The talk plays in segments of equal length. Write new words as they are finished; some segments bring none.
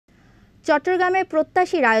চট্টগ্রামে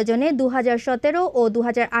প্রত্যাশীর আয়োজনে 2017 ও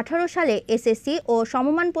 2018 সালে এসএসসি ও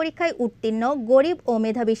সমমান পরীক্ষায় উত্তীর্ণ গরিব ও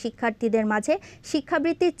মেধাবী শিক্ষার্থীদের মাঝে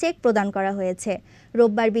শিক্ষাবৃত্তির চেক প্রদান করা হয়েছে।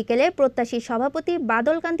 রোববার বিকেলে প্রত্যাশীর সভাপতি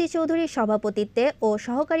বাদলকান্তি চৌধুরীর সভাপতিত্বে ও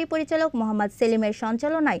সহকারী পরিচালক মোহাম্মদ সেলিমের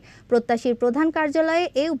সঞ্চালনায় প্রত্যাশীর প্রধান কার্যালয়ে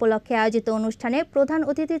এই উপলক্ষে আয়োজিত অনুষ্ঠানে প্রধান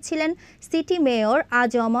অতিথি ছিলেন সিটি মেয়র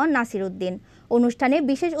আ.জ.ম নাসির উদ্দিন। অনুষ্ঠানে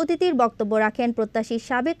বিশেষ অতিথির বক্তব্য রাখেন প্রত্যাশীর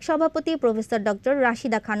সাবেক সভাপতি প্রফেসর ডক্টর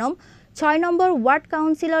রাশিদা খানম, 6 নম্বর ward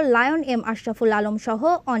councillor lion M Ashraful Alam সহ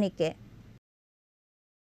অনেকে।